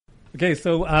Okay,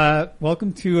 so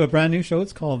welcome to a brand new show.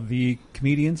 It's called The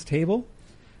Comedians Table.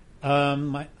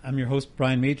 I'm your host,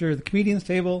 Brian Major. The Comedians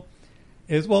Table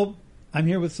is, well, I'm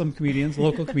here with some comedians,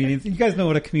 local comedians. You guys know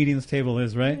what a comedians table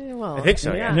is, right? Well, I think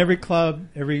so, yeah. In every club,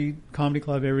 every comedy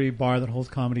club, every bar that holds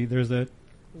comedy, there's a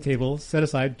table set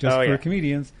aside just for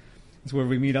comedians. It's where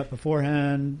we meet up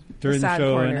beforehand, during the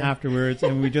show, and afterwards,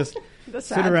 and we just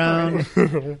sit around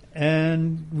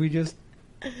and we just,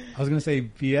 I was going to say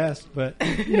BS, but,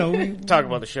 you know. We talk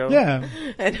about the show. Yeah.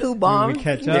 And who bombed. We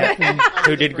catch up. And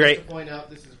who did great. To point out,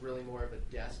 this is really more of a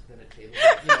desk than a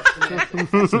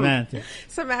table. Semantics.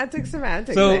 Semantics.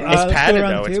 So it's let's padded, go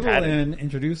around though. the It's table padded. and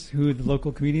introduce who the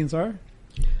local comedians are.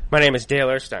 My name is Dale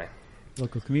Erstein.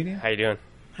 Local comedian. How you doing?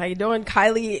 How you doing?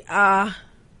 Kylie,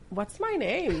 what's my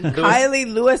name?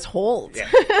 Kylie Lewis Holt.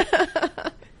 Yeah.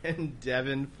 And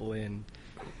Devin Flynn.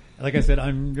 Like I said,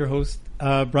 I'm your host,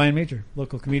 Brian Major,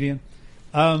 local comedian.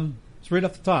 So right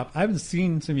off the top, I haven't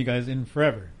seen some of you guys in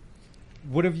forever.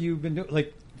 What have you been doing?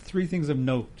 Like 3 things of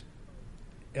note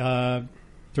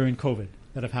during COVID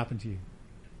that have happened to you.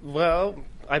 Well,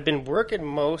 I've been working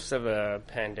most of the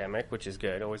pandemic, which is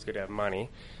good. Always good to have money.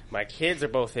 My kids are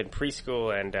both in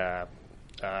preschool and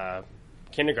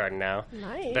kindergarten now.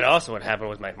 Nice. But also what happened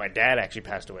was my dad actually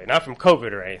passed away. Not from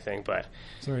COVID or anything, but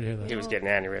Sorry to hear that. he was getting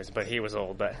aneurysm, but he was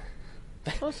old. But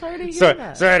So sorry to hear so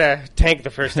that. sorry to tank the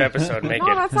first episode and make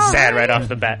No, it that's all sad right. right off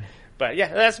the bat. But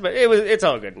yeah, it's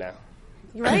all good now.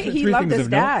 Right? He 3 loved things his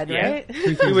of note. dad, Yeah. right?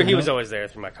 3 things of He was note. always there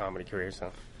through my comedy career,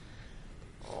 so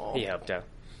he helped out.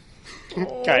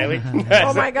 Kylie.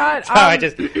 Oh my God.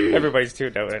 Everybody's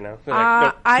tuned out right now. They're like,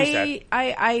 nope, too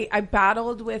sad. I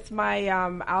battled with my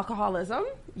alcoholism.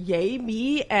 Yay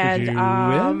me! And Did you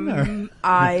win, or?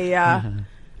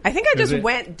 I think I just Was it-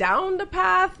 went down the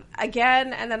path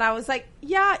again, and then I was like,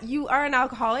 "Yeah, you are an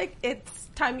alcoholic. It's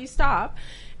time you stop."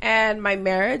 And my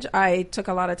marriage, I took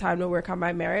a lot of time to work on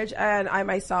my marriage, and I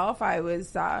myself, I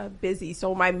was busy.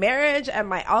 So my marriage and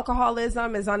my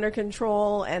alcoholism is under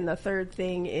control, and the third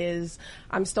thing is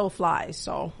I'm still fly.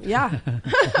 So yeah.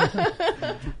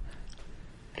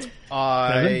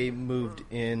 I moved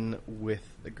in with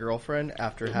a girlfriend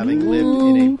after having lived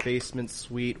in a basement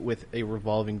suite with a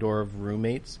revolving door of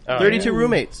roommates. Oh, 32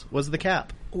 roommates was the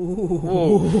cap.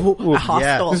 Hostile.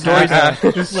 Yeah.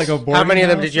 This is like a How boarding many of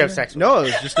them house did you have or- sex with? No, it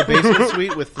was just a basement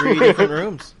suite with 3 different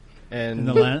rooms. And And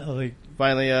the land, like,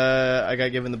 finally, I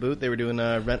got given the boot. They were doing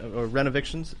rent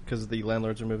evictions because the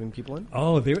landlords are moving people in.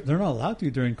 oh, they're not allowed to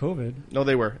during COVID. No,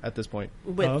 they were at this point.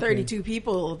 With Oh, okay. 32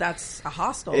 people, that's a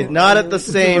hostel. Not at the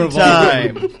same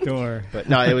time. Door. But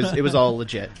no, it was all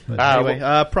legit. But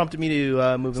anyway, prompted me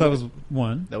to move So in. that was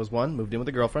one. That was one. Moved in with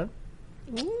a girlfriend.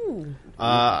 Ooh.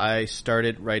 I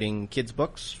started writing kids'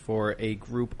 books for a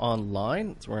group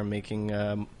online. That's where I'm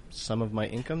making some of my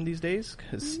income these days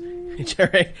because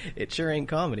it sure ain't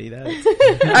comedy. That's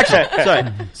actually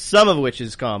sorry, some of which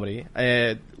is comedy,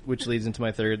 which leads into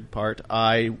my third part.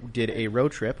 I did a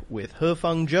road trip with He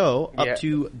Feng Zhou up Yeah.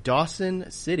 to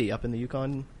Dawson City, up in the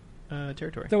Yukon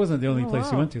territory. That wasn't the only Oh, place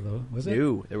you wow. went to, though, was it?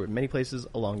 No, there were many places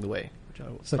along the way, which I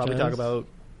will Such probably as? talk about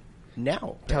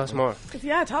now. Tell us more.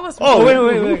 Yeah, tell us Oh, more.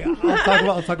 wait.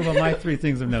 I'll talk about my 3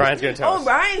 things of note. Brian's going to tell Oh, us.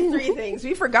 Brian's 3 things.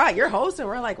 We forgot. You're host, and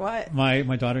we're like, what? My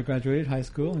daughter graduated high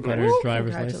school and got her Ooh,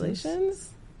 driver's license. congratulations.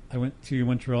 I went to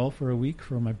Montreal for a week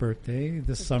for my birthday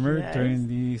this summer Yes. during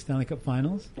the Stanley Cup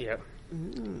Finals. Yeah.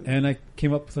 And I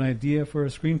came up with an idea for a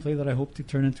screenplay that I hope to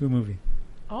turn into a movie.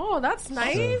 Oh, that's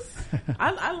nice.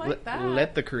 I like that.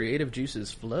 Let the creative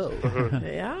juices flow.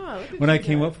 Yeah. look at When I you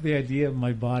came guys. up with the idea of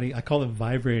my body, I call it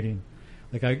vibrating.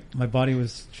 Like my body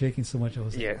was shaking so much. I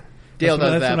was Yeah. Dale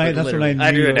does that's that, when I, but that's when I literally. knew.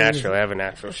 I do it it was- natural. I have a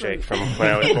natural shake from when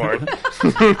I was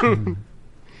born.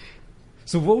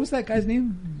 So what was that guy's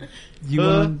name? He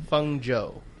Yuan Feng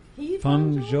Zhou. He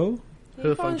Feng Zhou? Zhou?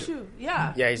 He Feng Zhou.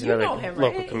 Yeah. Yeah, he's You another know him,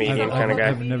 local right? comedian He's a kinda local guy.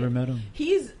 I've comedian. never met him.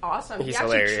 He's awesome. He's he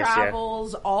actually hilarious, yeah.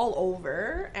 travels all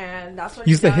over, and that's what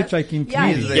He's he the does. hitchhiking Yeah,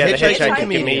 comedian. he's The Yeah, the hitchhiking hitchhiking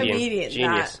comedian.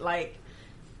 Genius. That, like,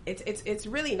 it's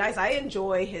really nice. I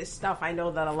enjoy his stuff. I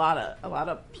know that a lot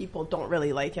of people don't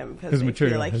really like him because His they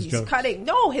material, feel like his he's jokes. cutting.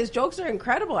 No, his jokes are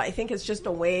incredible. I think it's just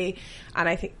a way, and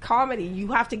I think comedy you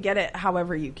have to get it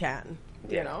however you can.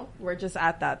 You know, we're just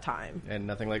at that time. And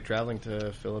nothing like traveling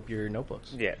to fill up your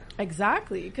notebooks. Yeah.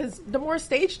 Exactly, because the more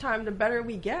stage time, the better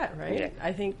we get, right? Yeah.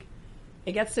 I think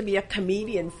it gets to be a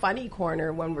comedian funny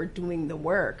corner when we're doing the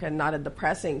work and not a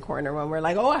depressing corner when we're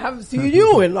like, oh, I haven't seen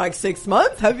you in like 6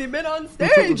 months. Have you been on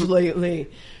stage lately?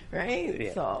 Right?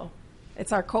 Yeah. So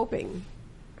it's our coping.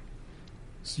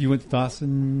 So you went to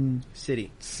Dawson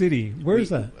City. City. Where is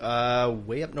that?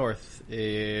 Way up north.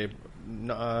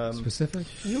 Specific?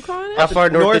 Yukon? How far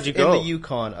north did you go? In the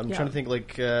Yukon. I'm trying to think,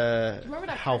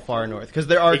 how far north? Because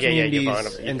there are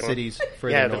communities and cities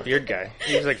further north. Yeah, the beard guy.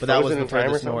 He was but that was the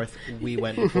furthest north we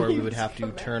went before we would have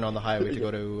to turn on the highway to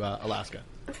go to Alaska.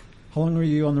 How long were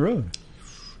you on the road?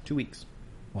 2 weeks.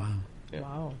 Wow. Yeah.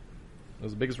 Wow. It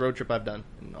was the biggest road trip I've done.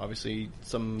 And obviously,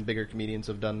 some bigger comedians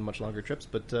have done much longer trips,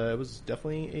 but it was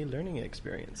definitely a learning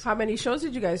experience. How many shows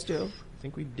did you guys do? I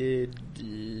think we did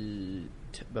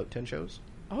about 10 shows.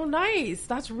 Oh, nice.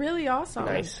 That's really awesome.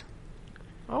 Nice.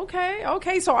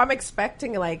 Okay. So I'm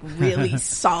expecting really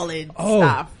solid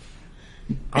stuff.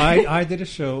 I did a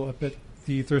show up at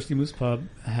the Thirsty Moose Pub.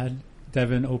 I had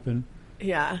Devin open.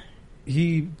 Yeah.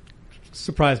 He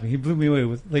surprised me. He blew me away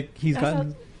with he's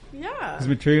gotten his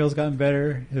material's gotten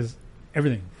better. His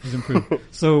everything has improved.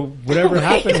 So whatever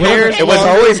happened, it was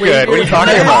always good. What are you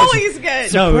talking about? Always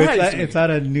good. No, it's at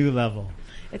a new level.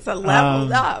 It's a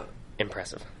level up.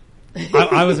 Impressive.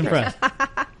 I was impressed.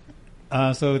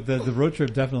 So the road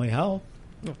trip definitely helped.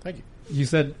 Oh, thank you. You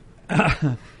said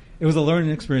it was a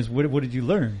learning experience. What did you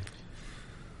learn?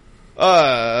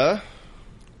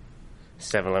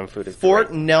 7-Eleven food is Fort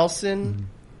great. Nelson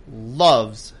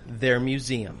loves their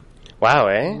museum. Wow,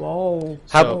 eh? Whoa.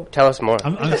 Tell us more.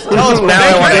 Tell us I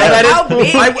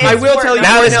will tell you.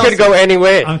 Now this could go any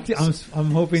way.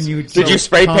 I'm hoping you. Did you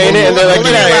spray paint it and they're like,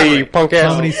 yeah, you punk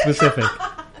ass? Comedy specific.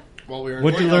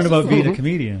 What did you learn about being a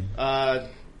comedian?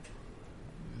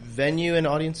 Venue and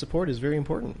audience support is very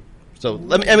important. So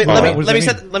let me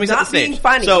set the stage. Being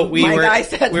funny. So we were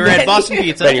at Boston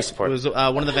Pizza. Venue support. It was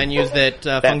one of the venues that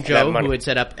Feng Zhou, who had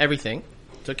set up everything,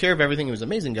 took care of everything. He was an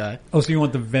amazing guy. Oh, so you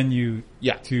want the venue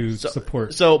to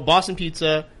support? So Boston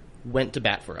Pizza went to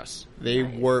bat for us. They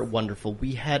were wonderful.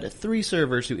 We had 3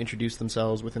 servers who introduced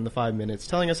themselves within the 5 minutes,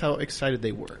 telling us how excited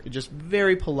they were. Just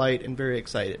very polite and very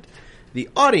excited. The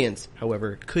audience,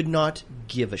 however, could not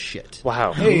give a shit.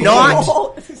 Wow. Hey.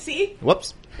 See?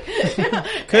 Whoops.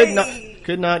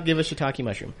 Could not give a shiitake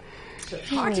mushroom.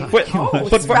 But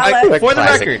for the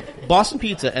record, Boston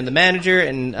Pizza and the manager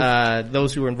and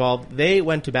those who were involved, they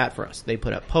went to bat for us. They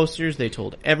put up posters. They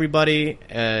told everybody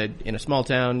in a small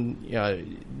town.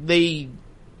 They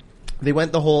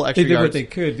went the whole extra yards. They did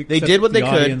what they could. They did what they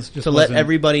could to let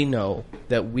everybody know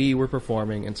that we were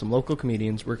performing and some local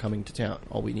comedians were coming to town.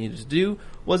 All we needed to do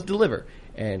was deliver.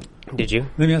 And did you?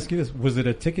 Let me ask you this: was it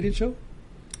a ticketed show?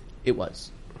 It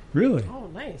was. Really? Oh,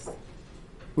 nice.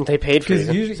 They paid for it.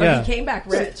 He came back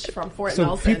rich from Fort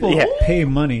Nelson. So people pay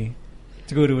money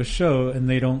to go to a show and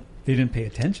they didn't pay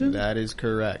attention? That is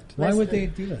correct. Why would they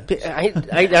do that?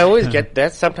 I always get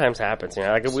that. Sometimes happens,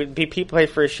 people pay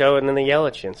for a show and then they yell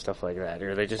at you and stuff like that,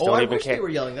 or they just don't even care. They were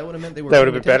yelling. That would have meant they were. That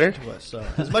would have been better. To us, so.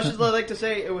 As much as I like to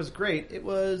say it was great, it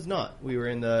was not. We were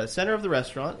in the center of the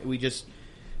restaurant. We just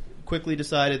quickly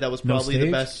decided that was probably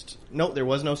the best. No, there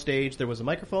was no stage. There was a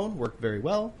microphone. Worked very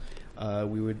well.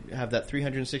 We would have that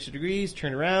 360 degrees,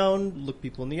 turn around, look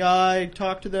people in the eye,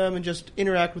 talk to them, and just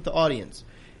interact with the audience.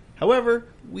 However,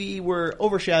 we were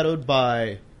overshadowed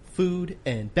by food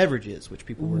and beverages, which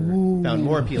people found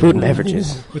more appealing. Food and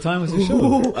beverages. What time was the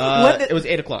show? It was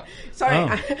 8 o'clock. Sorry,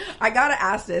 I gotta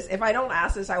ask this. If I don't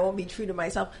ask this, I won't be true to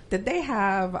myself. Did they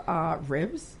have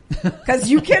ribs? Because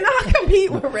you cannot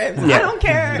compete with ribs. Yeah. I don't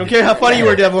care. You don't care how funny you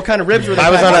were, Devin. What kind of ribs were they? I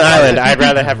was on an island. I'd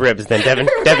rather have ribs than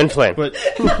Devin Flynn. But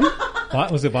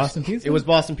was it Boston Pizza? It was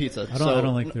Boston Pizza. I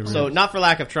don't like the ribs. So not for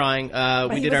lack of trying.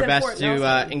 We did our best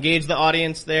to engage the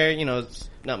audience there. It's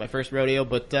not my first rodeo,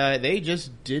 but they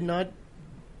just did not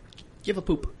give a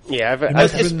poop. Yeah.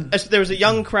 There was a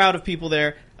young crowd of people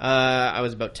there. I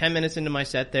was about 10 minutes into my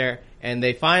set there, and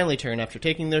they finally turned after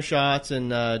taking their shots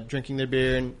and drinking their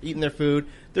beer and eating their food.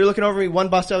 They're looking over me. One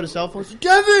bust out his cell phone.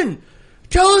 Devin,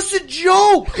 tell us a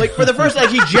joke. For the first,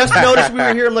 he just noticed we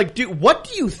were here. I'm like, dude, what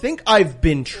do you think I've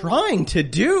been trying to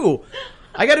do?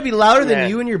 I got to be louder than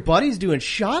you and your buddies doing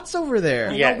shots over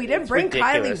there. Yeah, we didn't bring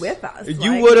ridiculous. Kylie with us.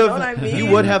 You would have.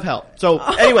 You would have helped. So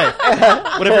anyway,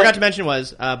 what I forgot to mention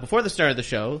was before the start of the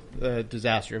show,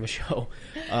 disaster of a show,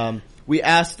 we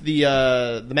asked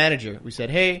the manager. We said,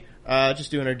 "Hey,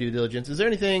 just doing our due diligence. Is there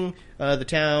anything the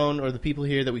town or the people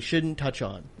here that we shouldn't touch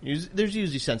on? There's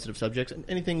usually sensitive subjects.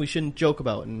 Anything we shouldn't joke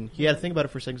about?" And he had to think about it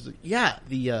for a second. He's like, "Yeah,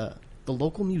 the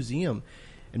local museum."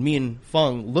 And me and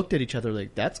Feng looked at each other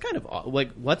like, that's kind of odd.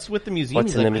 Like, what's with the museum?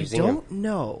 What's in the museum? I don't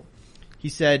know. He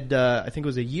said, I think it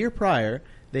was a year prior,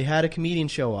 they had a comedian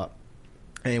show up.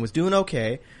 And he was doing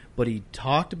okay, but he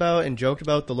talked about and joked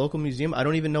about the local museum. I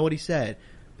don't even know what he said.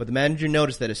 But the manager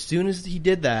noticed that as soon as he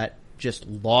did that, just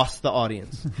lost the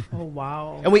audience. Oh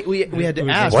wow! And we had to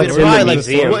ask, what's in the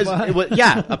museum?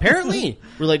 Yeah, apparently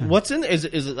we're like, what's in? Is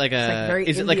it like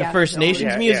a First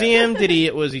Nations museum?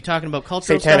 Was he talking about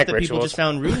cultural Satanic stuff that people rituals. just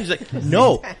found rude? He's like,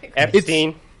 no,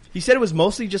 Epstein. He said it was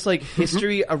mostly just like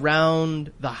history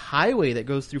around the highway that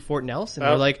goes through Fort Nelson.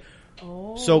 We're like,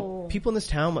 so people in this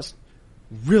town must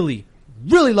really,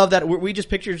 really love that. We just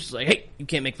pictured just like, hey, you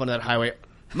can't make fun of that highway.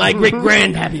 My great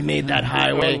grandpappy made that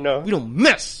highway. No. We don't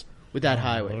mess with that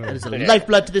highway. That is the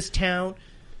lifeblood to this town.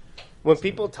 When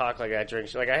people talk like that during,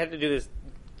 like I had to do this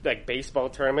like baseball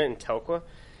tournament in Telkwa.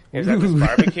 It was at this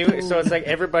barbecue, so it's like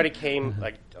everybody came,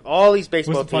 like all these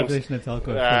baseball What's the teams. population of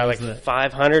Telkwa? Like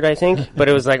 500, I think. But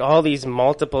it was like all these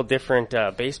multiple different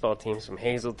baseball teams from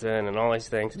Hazelton and all these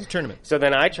things. It's a tournament. So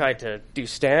then I tried to do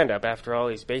stand-up after all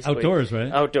these baseball. Outdoors, right?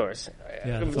 Outdoors.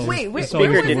 Yeah, wait,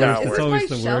 speaker did not work. Is always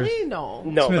this the by worst. Shelley? No.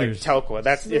 No, Smithers. like Telkwa.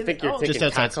 That's, I think you're thinking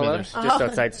just outside Kakula, Smithers. just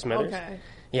outside Smithers. Okay.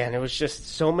 Yeah, and it was just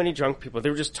so many drunk people. They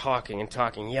were just talking and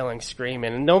talking, yelling,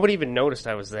 screaming, and nobody even noticed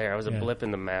I was there. I was a blip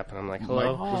in the map, and I'm like,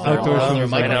 hello? Outdoors On your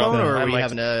shows like microphone, that. or were I'm you like,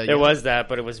 having a... There was that,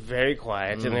 but it was very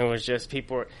quiet, and it was just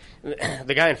people were...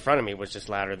 The guy in front of me was just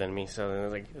louder than me, so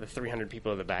like the 300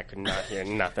 people in the back could not hear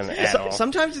nothing at all.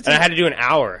 Sometimes it's... And I had to do an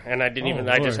hour, and I didn't even...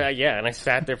 I Lord. just... and I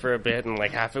sat there for a bit, and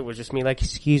like half it was just me like,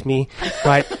 excuse me,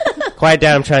 quiet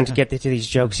down, I'm trying to get to these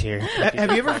jokes here.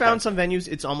 Have you ever found some venues,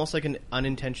 it's almost like an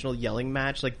unintentional yelling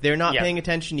match? Like, they're not paying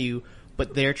attention to you,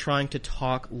 but they're trying to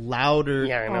talk louder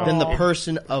than the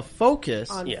person of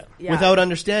focus without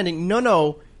understanding,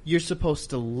 no, you're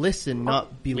supposed to listen,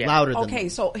 not be louder than Okay, them.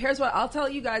 so here's what I'll tell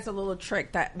you guys a little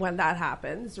trick that when that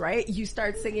happens, right? You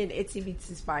start singing Itsy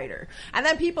Bitsy Spider, and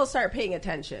then people start paying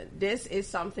attention. This is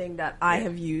something that I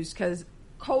have used because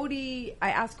Cody,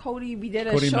 I asked Cody, we did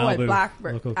a show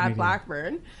Malibu, at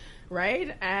Blackburn,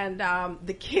 right? And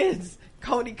the kids,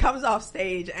 Cody comes off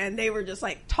stage and they were just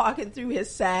like talking through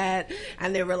his set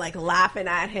and they were like laughing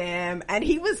at him and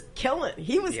he was killing.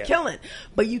 Killing.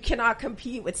 But you cannot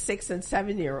compete with 6 and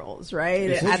 7 year olds,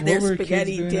 right? At their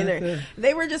spaghetti dinner.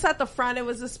 They were just at the front. It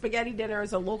was a spaghetti dinner. It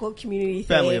was a local community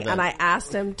Family thing. event. And I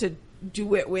asked him to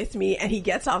do it with me and he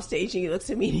gets off stage and he looks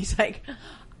at me and he's like,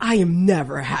 I am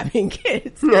never having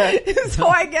kids. So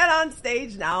I get on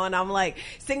stage now and I'm like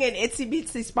singing Itsy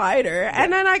Bitsy Spider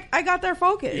and then I got their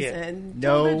focus and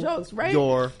told their jokes, right?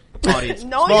 Your audience.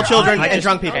 Know Small your children audience. and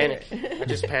drunk people. I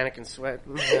just panic and sweat.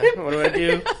 What do I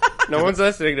do? No one's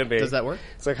listening to me. Does that work?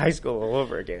 It's like high school all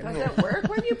over again. Does it work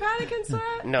when you panic and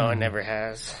sweat? No, it never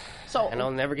has. So, and I'll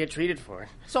never get treated for it.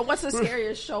 So what's the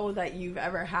scariest show that you've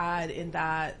ever had in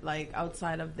that, like,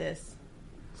 outside of this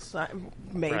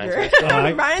major?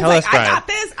 Brian's like, I got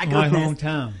this. My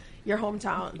hometown. Your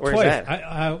hometown. Where's Twice.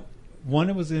 that? One,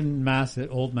 it was in Masset,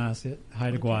 Old Masset,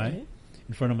 Haida Gwaii,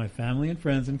 in front of my family and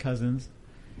friends and cousins,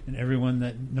 and everyone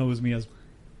that knows me as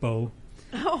Bo.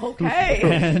 Oh, okay.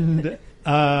 And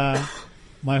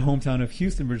my hometown of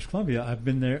Houston, British Columbia. I've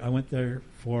been there. I went there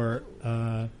for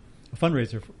a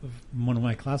fundraiser. One of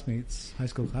my classmates, high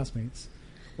school classmates,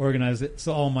 organized it.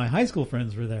 So all my high school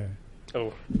friends were there.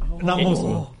 Oh, not most of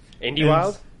them. Indie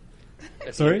Wild?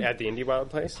 Sorry? At the Indie Wild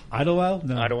place? Idlewild?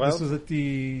 No. Idlewild? This was at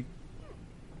the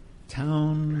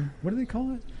town. What do they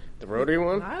call it? The Rotary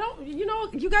one? I don't. You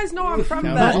know, you guys know I'm from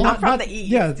the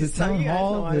east. Yeah, the town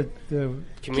hall, the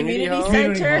community hall.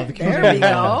 Center. The there we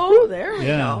go. There we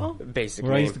go. Basically,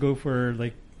 where I used to go for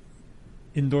like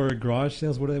indoor garage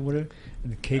sales. What are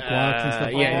and the cakewalks and stuff.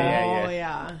 Oh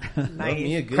yeah. Nice. Love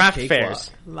me a good craft cake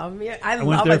fairs. walk. Love me. I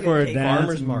went there for a dance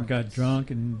Farmers and market. got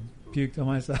drunk and puked on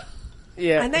myself.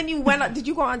 Yeah. And then you went. Did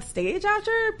you go on stage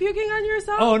after puking on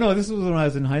yourself? Oh no, this was when I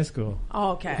was in high school.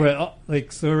 Oh, okay. But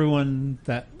so everyone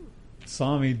that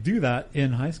saw me do that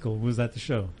in high school was at the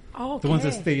show. Oh, okay. The ones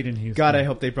that stayed in Houston. God, I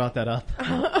hope they brought that up.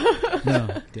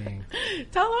 No. Dang.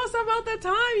 Tell us about the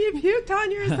time you puked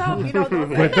on yourself. You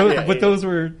know, but those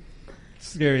were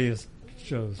scariest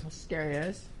shows.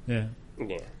 Scariest. Yeah.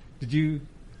 Yeah. Did you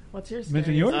What's your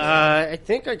mention yours? I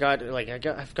think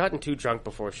I've gotten too drunk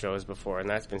before shows before, and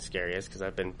that's been scariest because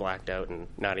I've been blacked out and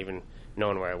not even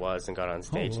known where I was and got on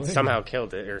stage and somehow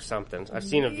killed it or something. I've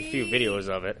seen a few videos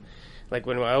of it. Like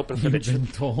when I opened for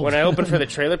the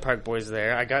Trailer Park Boys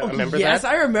there, remember that? Yes,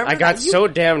 I remember. I got so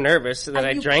damn nervous that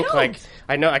I drank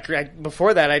I know.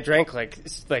 Before that, I drank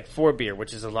like 4 beer,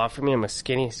 which is a lot for me. I'm a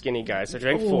skinny guy, so I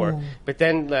drank 4. But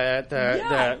then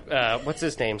the what's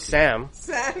his name, Sam?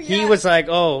 He was like,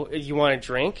 "Oh, you want a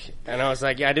drink?" And I was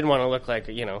like, "Yeah, I didn't want to look like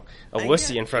a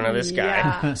wussy in front of this guy."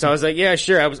 Yeah. So I was like, "Yeah,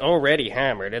 sure." I was already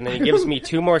hammered, and then he gives me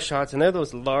 2 more shots, and they're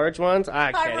those large ones.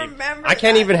 I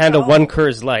can't even handle 1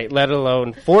 Coors Light, let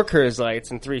alone 4 Coors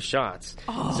Lights and 3 shots.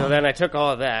 Oh. So then I took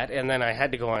all of that, and then I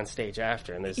had to go on stage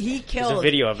after, and there's a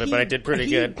video of it, but I did pretty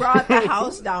good. He brought the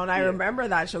house down. I remember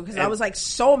that show because I was like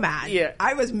so mad. Yeah.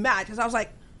 I was mad because I was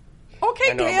like,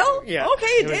 okay, Dale. Yeah.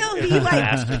 Okay, Dale. He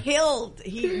killed.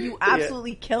 You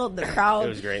absolutely killed the crowd. It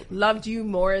was great. Loved you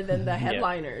more than the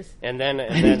headliners. Yeah. And then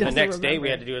the next day we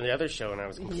had to do the other show, and I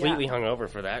was completely hungover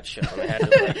for that show. And I had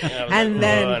to, and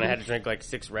I had to drink like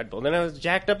 6 Red Bull. And then I was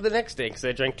jacked up the next day because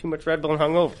I drank too much Red Bull and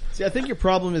hungover. See, I think your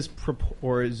problem is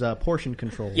portion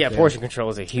control. Yeah, portion control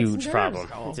is a huge problem.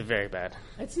 It's a very bad.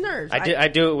 It's nerves. I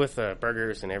do it with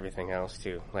burgers and everything else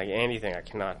too. Like anything, I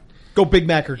cannot. Go Big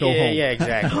Mac or go home. Yeah,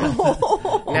 exactly.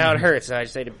 Now it hurts. I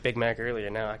just ate a Big Mac earlier.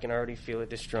 Now I can already feel it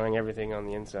destroying everything on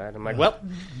the inside. I'm like, well,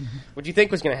 what do you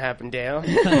think was going to happen, Dale?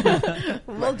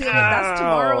 We'll deal with that's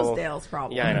tomorrow's Dale's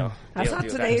problem. Yeah, I know. That's not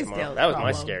today's Dale's problem. That was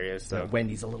my scariest. So.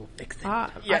 Wendy's a little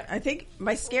fixated. I think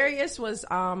my scariest was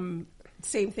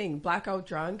same thing, blackout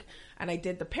drunk. And I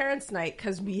did the parents' night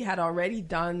because we had already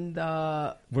done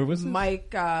the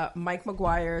Mike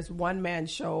McGuire's one-man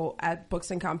show at Books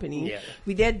and Company. Yeah.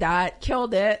 We did that,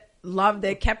 killed it, loved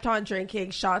it, kept on drinking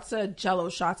shots of Jello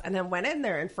shots, and then went in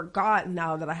there and forgot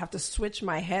now that I have to switch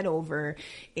my head over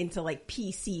into like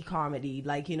PC comedy,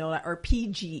 or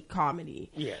PG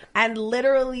comedy. Yeah. And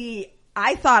literally,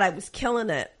 I thought I was killing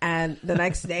it. And the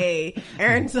next day,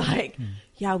 Aaron's like,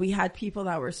 yeah, we had people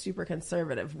that were super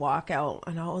conservative walk out.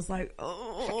 And I was like,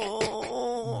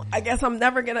 oh, I guess I'm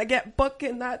never going to get booked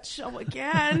in that show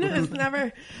again. It's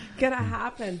never going to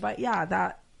happen. But yeah,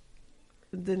 that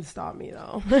didn't stop me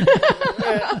though.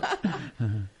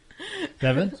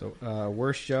 Devin? So,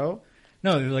 worst show?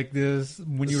 No, like this,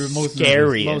 when you were most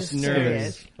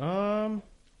nervous.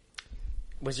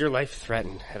 Was your life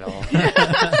threatened at all?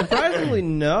 Surprisingly,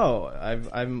 no.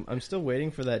 I'm still waiting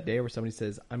for that day where somebody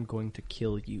says, "I'm going to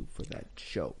kill you for that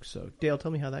joke." So, Dale, tell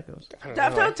me how that goes.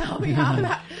 Don't tell me how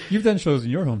that. You've done shows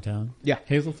in your hometown, yeah,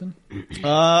 Hazleton.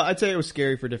 I'd say it was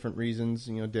scary for different reasons.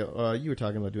 Dale, you were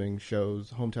talking about doing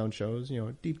shows, hometown shows.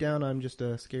 Deep down, I'm just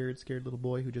a scared little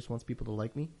boy who just wants people to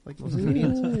like me, like most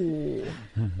comedians.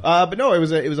 But no, it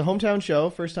was a hometown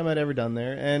show. First time I'd ever done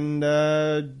there,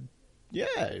 and. Yeah.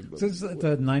 So it's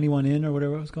the 91 Inn or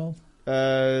whatever it was called?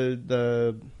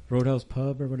 The Roadhouse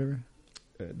Pub or whatever?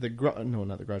 No,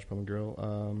 not the Garage Pub and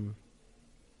Grill.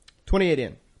 28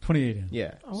 Inn. 28 Inn.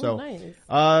 Yeah. Oh, so, nice.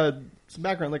 Some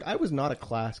background, I was not a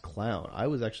class clown. I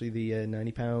was actually the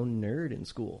 90-pound nerd in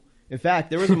school. In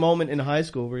fact, there was a moment in high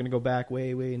school, we're going to go back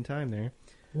way in time there.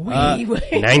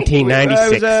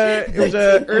 1996. It was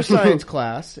a earth science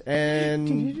class,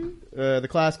 and the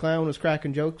class clown was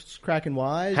cracking jokes, cracking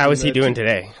wise. How is he doing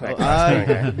today?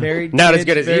 Married, not as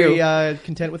good as very, you.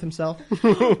 Content with himself.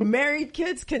 Married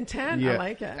kids content. Yeah. I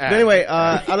like it. But anyway,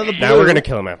 out of the blue, now we're gonna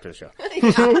kill him after the show.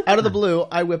 Out of the blue,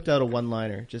 I whipped out a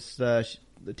one-liner. Just the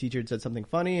teacher had said something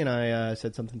funny, and I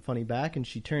said something funny back, and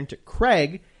she turned to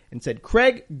Craig and said,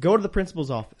 "Craig, go to the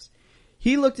principal's office."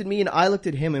 He looked at me and I looked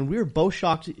at him and we were both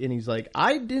shocked, and he's like,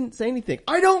 "I didn't say anything."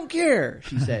 "I don't care,"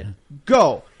 she said.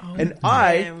 "Go." And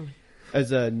I,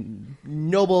 as a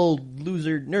noble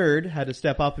loser nerd, had to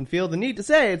step up and feel the need to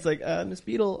say, it's like, Miss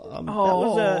Beadle,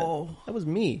 that was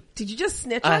me. Did you just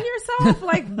snitch on yourself?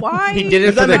 Like, why? He did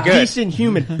it for the good. I'm a decent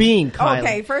human being, Kyle.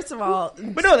 Okay, first of all,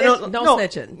 but no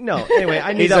snitching. No, anyway,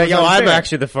 I knew that was unfair. I'm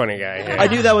actually the funny guy. Yeah. I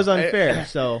knew that was unfair,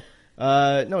 so... she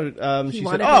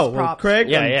said, "Oh, well, Craig."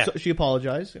 Yeah. So she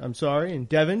apologized. "I'm sorry." And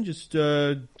Devin, just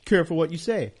careful what you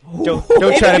say. Don't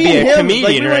try to be a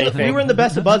comedian or anything. We were in the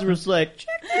best of buds. We're just like,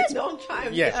 check this. Don't try.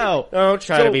 Don't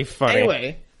try to be funny.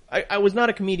 Anyway, I was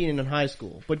not a comedian in high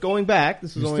school, but going back,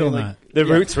 this was only the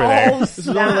roots were there. This was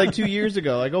only 2 years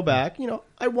ago. I go back.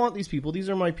 I want these people. These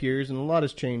are my peers, and a lot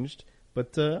has changed,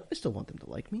 but I still want them to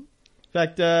like me. In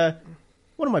fact,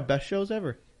 one of my best shows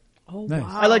ever. Oh, nice.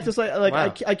 Wow. I like to say,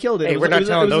 I killed it. Hey, we're not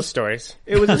telling those stories.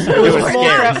 It was a small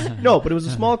crowd. No, but it was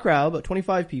a small crowd, about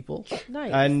 25 people.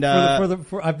 Nice. And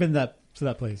I've been to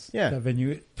that place. Yeah. That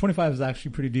venue. 25 is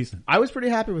actually pretty decent. I was pretty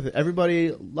happy with it.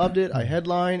 Everybody loved it. I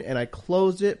headlined, and I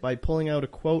closed it by pulling out a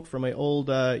quote from my old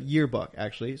yearbook,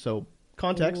 actually. So,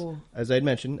 context, as I had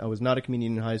mentioned, I was not a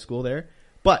comedian in high school there.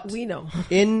 But we know.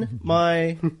 In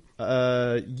my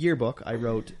yearbook, I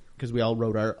wrote, because we all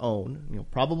wrote our own,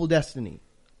 probable destiny.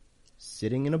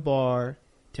 Sitting in a bar,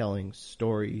 telling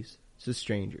stories to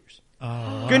strangers.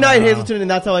 Good night, Hazelton, and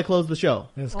that's how I closed the show.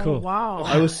 That's cool. Oh, wow.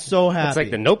 I was so happy. It's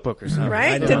like The Notebook or something.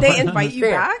 Right? Did they invite you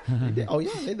back? Oh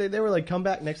yeah, they were like, come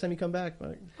back next time you come back.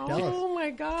 Like, Oh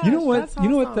my god! You know what? That's You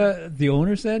know what awesome. the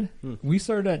owner said? We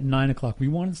started at 9:00. We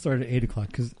wanted to start at 8:00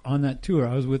 because on that tour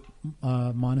I was with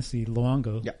Monacy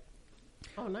Luongo. Yeah.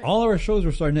 Oh, nice. All of our shows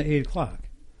were starting at 8:00,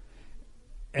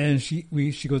 and she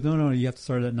goes, no, you have to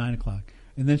start at 9:00,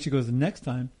 and then she goes, the next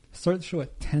time start the show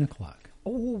at 10:00. Oh,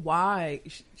 why?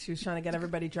 She was trying to get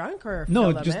everybody drunk, or No,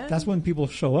 fill them just in? that's when people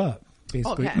show up.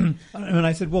 Basically, Okay. And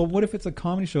I said, well, what if it's a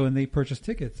comedy show and they purchase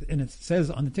tickets and it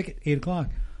says on the ticket 8:00?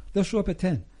 They'll show up at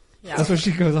 10. Yeah. That's what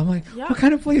she goes. I'm like, Yeah. what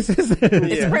kind of place is this?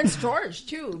 It's Prince George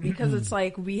too, because it's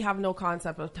like we have no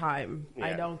concept of time. I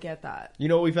Yeah. don't get that. You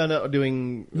know what we found out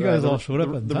doing? You guys all showed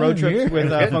up the, on the time road trips here. with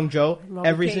Feng Zhou. Well,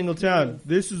 Every okay, single please. town.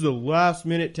 This is a last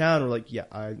minute town. We're like, yeah,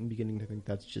 I'm beginning to think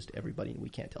that's just everybody, and we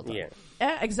can't tell time. Yeah.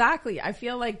 Yeah, exactly. I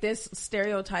feel like this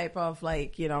stereotype of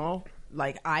like,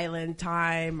 like island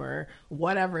time or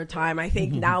whatever time. I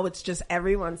think now it's just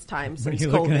everyone's time since you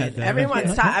looking at, COVID. Devin?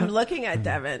 Everyone's time. I'm looking at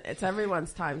Devin. It's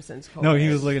everyone's time since COVID. No, he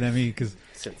was looking at me because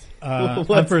Since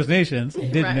I'm First Nations,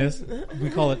 Indigenous. We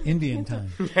call it Indian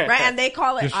time. right, and they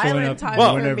call it Just showing island up time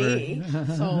well, for whenever. me.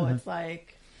 So it's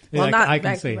like, Yeah, well, not I can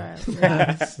back say. to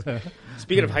back. So,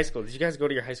 Speaking of high school, did you guys go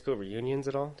to your high school reunions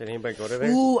at all? Did anybody go to there?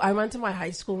 Ooh, I went to my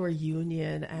high school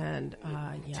reunion and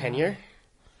yeah. Tenure?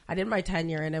 I did my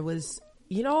tenure, and it was,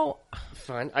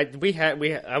 Fun.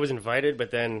 I was invited,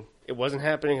 but then it wasn't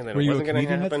happening, and then Were it you a wasn't going to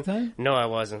comedian at happen. the time? No, I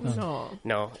wasn't.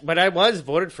 no. But I was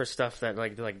voted for stuff that,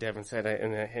 like Devin said,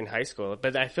 in high school.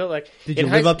 But I feel like Did you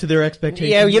live up to their expectations?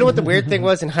 Yeah, you know what the weird thing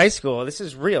was in high school? This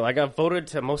is real. I got voted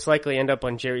to most likely end up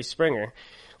on Jerry Springer,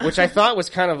 which I thought was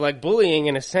kind of like bullying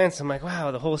in a sense. I'm like,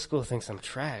 wow, the whole school thinks I'm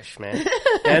trash, man.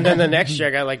 And then the next year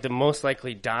I got like the most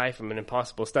likely die from an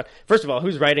impossible stunt. First of all,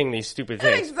 who's writing these stupid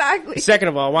things? Exactly. Second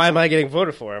of all, why am I getting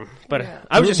voted for him? But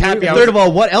I was just happy. Third of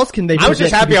all, what else can they? I was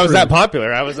just project to happy be I was true? that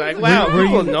popular. I was like, wow,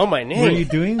 people know my name. were you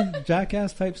doing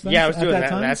jackass type stuff? Yeah, I was at doing that,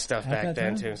 time? that stuff At back that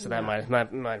then time? too. So that might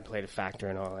have played a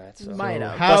factor in all that. So. Might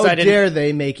have. How Plus, I didn't- dare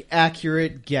they make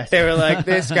accurate guesses? They were like,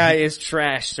 this guy is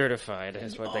trash certified.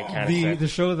 Is what they kind of The said.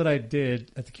 show that I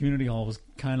did at the community hall was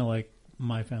kind of like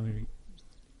my family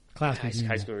class High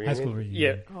reunion. school reunion? High school reunion.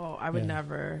 Yeah. Oh, I would Yeah.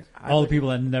 never. All the people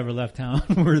that never left town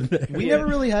were there. We never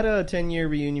really had a 10-year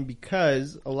reunion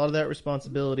because a lot of that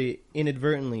responsibility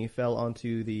inadvertently fell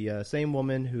onto the same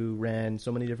woman who ran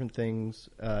so many different things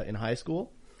in high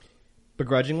school,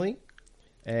 begrudgingly.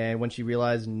 And when she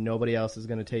realized nobody else is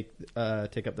going to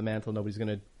take up the mantle, nobody's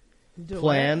going to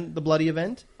plan the bloody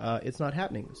event, it's not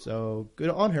happening. So good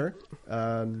on her.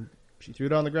 She threw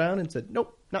it on the ground and said,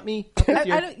 nope, not me. I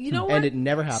don't, you know what? And it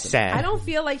never happened. Sad. I don't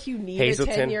feel like you need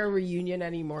Hazelton. a 10-year reunion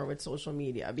anymore with social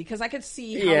media because I could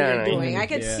see how Yeah, you're doing. I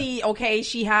could yeah. see, okay,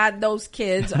 she had those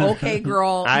kids. Okay,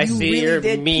 girl. I you see really your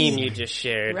did meme peak, you just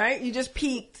shared. right? You just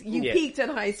peaked. You Yeah. peaked in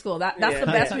high school. That's Yeah. the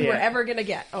best we were Yeah. ever going to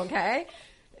get, okay?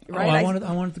 Right?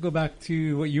 I wanted to go back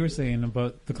to what you were saying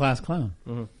about the class clown.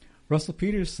 Mm-hmm. Russell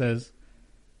Peters says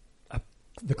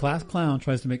the class clown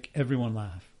tries to make everyone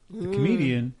laugh. The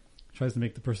comedian tries to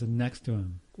make the person next to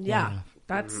him yeah, laugh.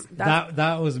 that's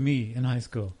That was me in high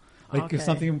school. Like Okay. if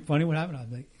something funny would happen,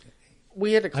 I'd like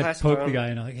We had a I'd class poke clown. the guy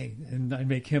and I'm like, hey, and I'd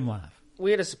make him laugh.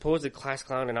 We had a supposed class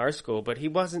clown in our school, but he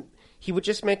wasn't. He would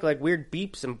just make like weird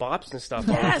beeps and bops and stuff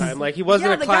all Yes. the time. Like he wasn't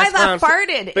Yeah, a the class guy that clown.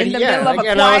 farted in the middle of a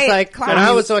and I was quiet like, class. and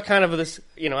I was so kind of this,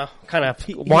 kind of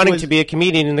wanting was- to be a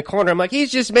comedian in the corner. I'm like,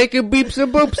 he's just making beeps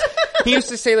and boops. He used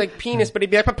to say like penis, but he'd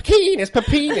be like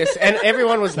penis, and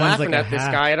everyone was Sounds laughing like a at this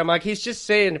hack. guy. And I'm like, he's just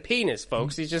saying penis,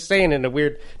 folks. He's just saying it in a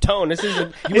weird tone. This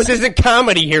isn't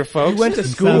comedy here, folks. You went to It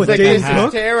school sounds with like Like, a Dave this hack.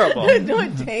 is terrible. No,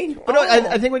 dang. But no,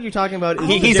 I think what you're talking about is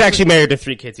He's actually married to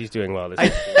 3 kids. He's doing well. I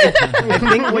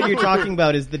think what you're talking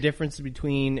about is the difference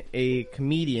between a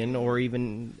comedian or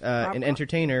even an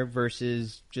entertainer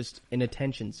versus just an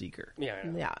attention seeker. Yeah.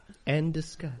 Yeah. And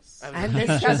discuss. And this,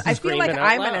 I feel Screaming like out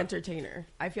I'm an loud. entertainer.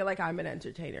 I feel like I'm an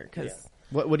entertainer because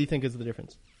Yeah. What do you think is the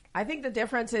difference? I think the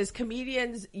difference is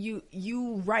comedians,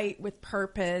 you write with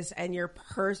purpose and your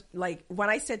like when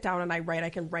I sit down and I write, I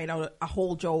can write out a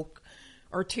whole joke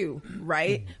or two,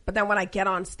 right? But then when I get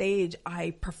on stage,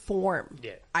 I perform.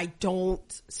 Yeah. I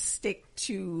don't stick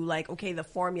to like, okay, the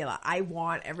formula. I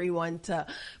want everyone to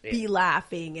be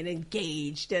laughing and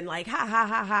engaged and like, ha, ha,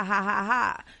 ha, ha, ha, ha,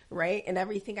 ha, right? And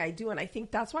everything I do. And I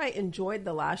think that's why I enjoyed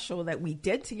the last show that we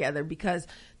did together because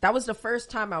that was the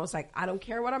first time I was like, I don't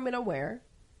care what I'm going to wear.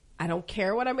 I don't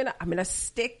care what I'm going to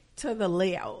stick to the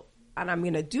layout and I'm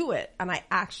going to do it. And I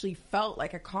actually felt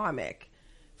like a comic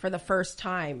for the first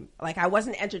time. Like, I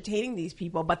wasn't entertaining these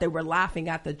people, but they were laughing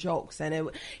at the jokes.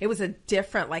 And it was a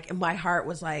different, like, my heart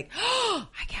was like, oh,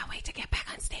 I can't wait to get back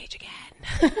on stage again.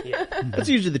 Yeah. That's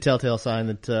usually the telltale sign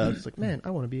that it's like, man,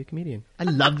 I want to be a comedian. I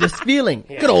love this feeling.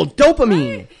 Good old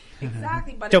dopamine. Right.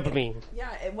 Exactly. But dopamine.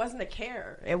 It wasn't a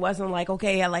care. It wasn't like,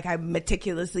 okay, I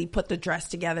meticulously put the dress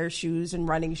together, shoes and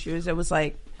running shoes. It was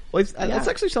like, well, that's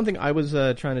actually something I was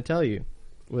trying to tell you.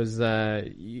 Was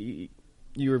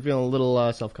you were feeling a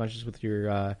little self-conscious with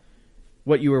your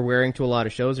what you were wearing to a lot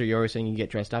of shows, or you're always saying you get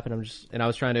dressed up, and I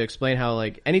was trying to explain how,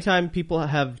 like, anytime people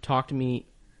have talked to me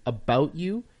about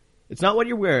you, it's not what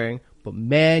you're wearing, but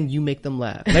man, you make them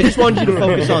laugh. And I just wanted you to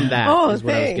focus on that. Is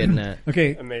what I was getting at.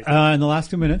 Okay, in the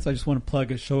last 2 minutes, I just want to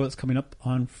plug a show that's coming up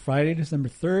on Friday, December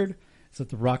 3rd. It's at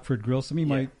the Rockford Grill. Some of you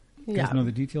might guys know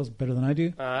the details better than I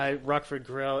do. Rockford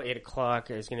Grill, 8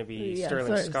 o'clock is going to be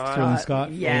Sterling Scott. Sterling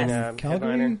Scott. Yes.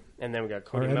 Calgary. And then we got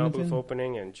Cody Malboof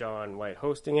opening and John White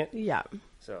hosting it. Yeah.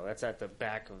 So that's at the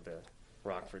back of the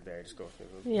Rockford there. Just go through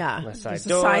the left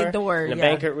side door. In the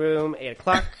banquet room, 8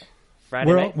 o'clock,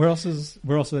 Friday night. Where else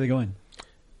are they going?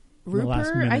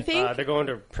 Rupert, I think. They're going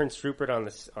to Prince Rupert on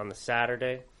the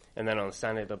Saturday. And then on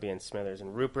Sunday, they'll be in Smithers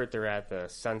and Rupert. They're at the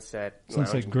Sunset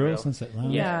Grill, Sunset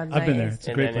Lounge. Yeah, I've been there. It's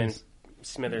a great place.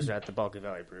 Smithers are at the Bulga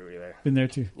Valley Brewery there. Been there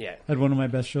too. Yeah. Had one of my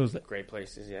best shows. Great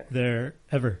places, there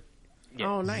ever. Yeah.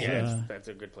 Oh, nice. Yeah, that's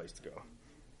a good place to go.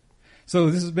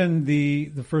 So this has been the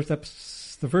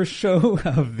first show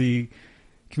of the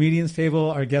Comedians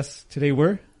Table. Our guests today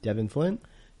were Devin Flint,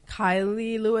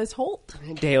 Kylie Lewis Holt,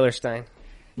 Dale Erstein.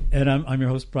 And I'm your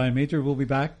host, Brian Major. We'll be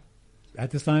back at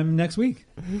this time next week.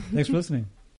 Thanks for listening.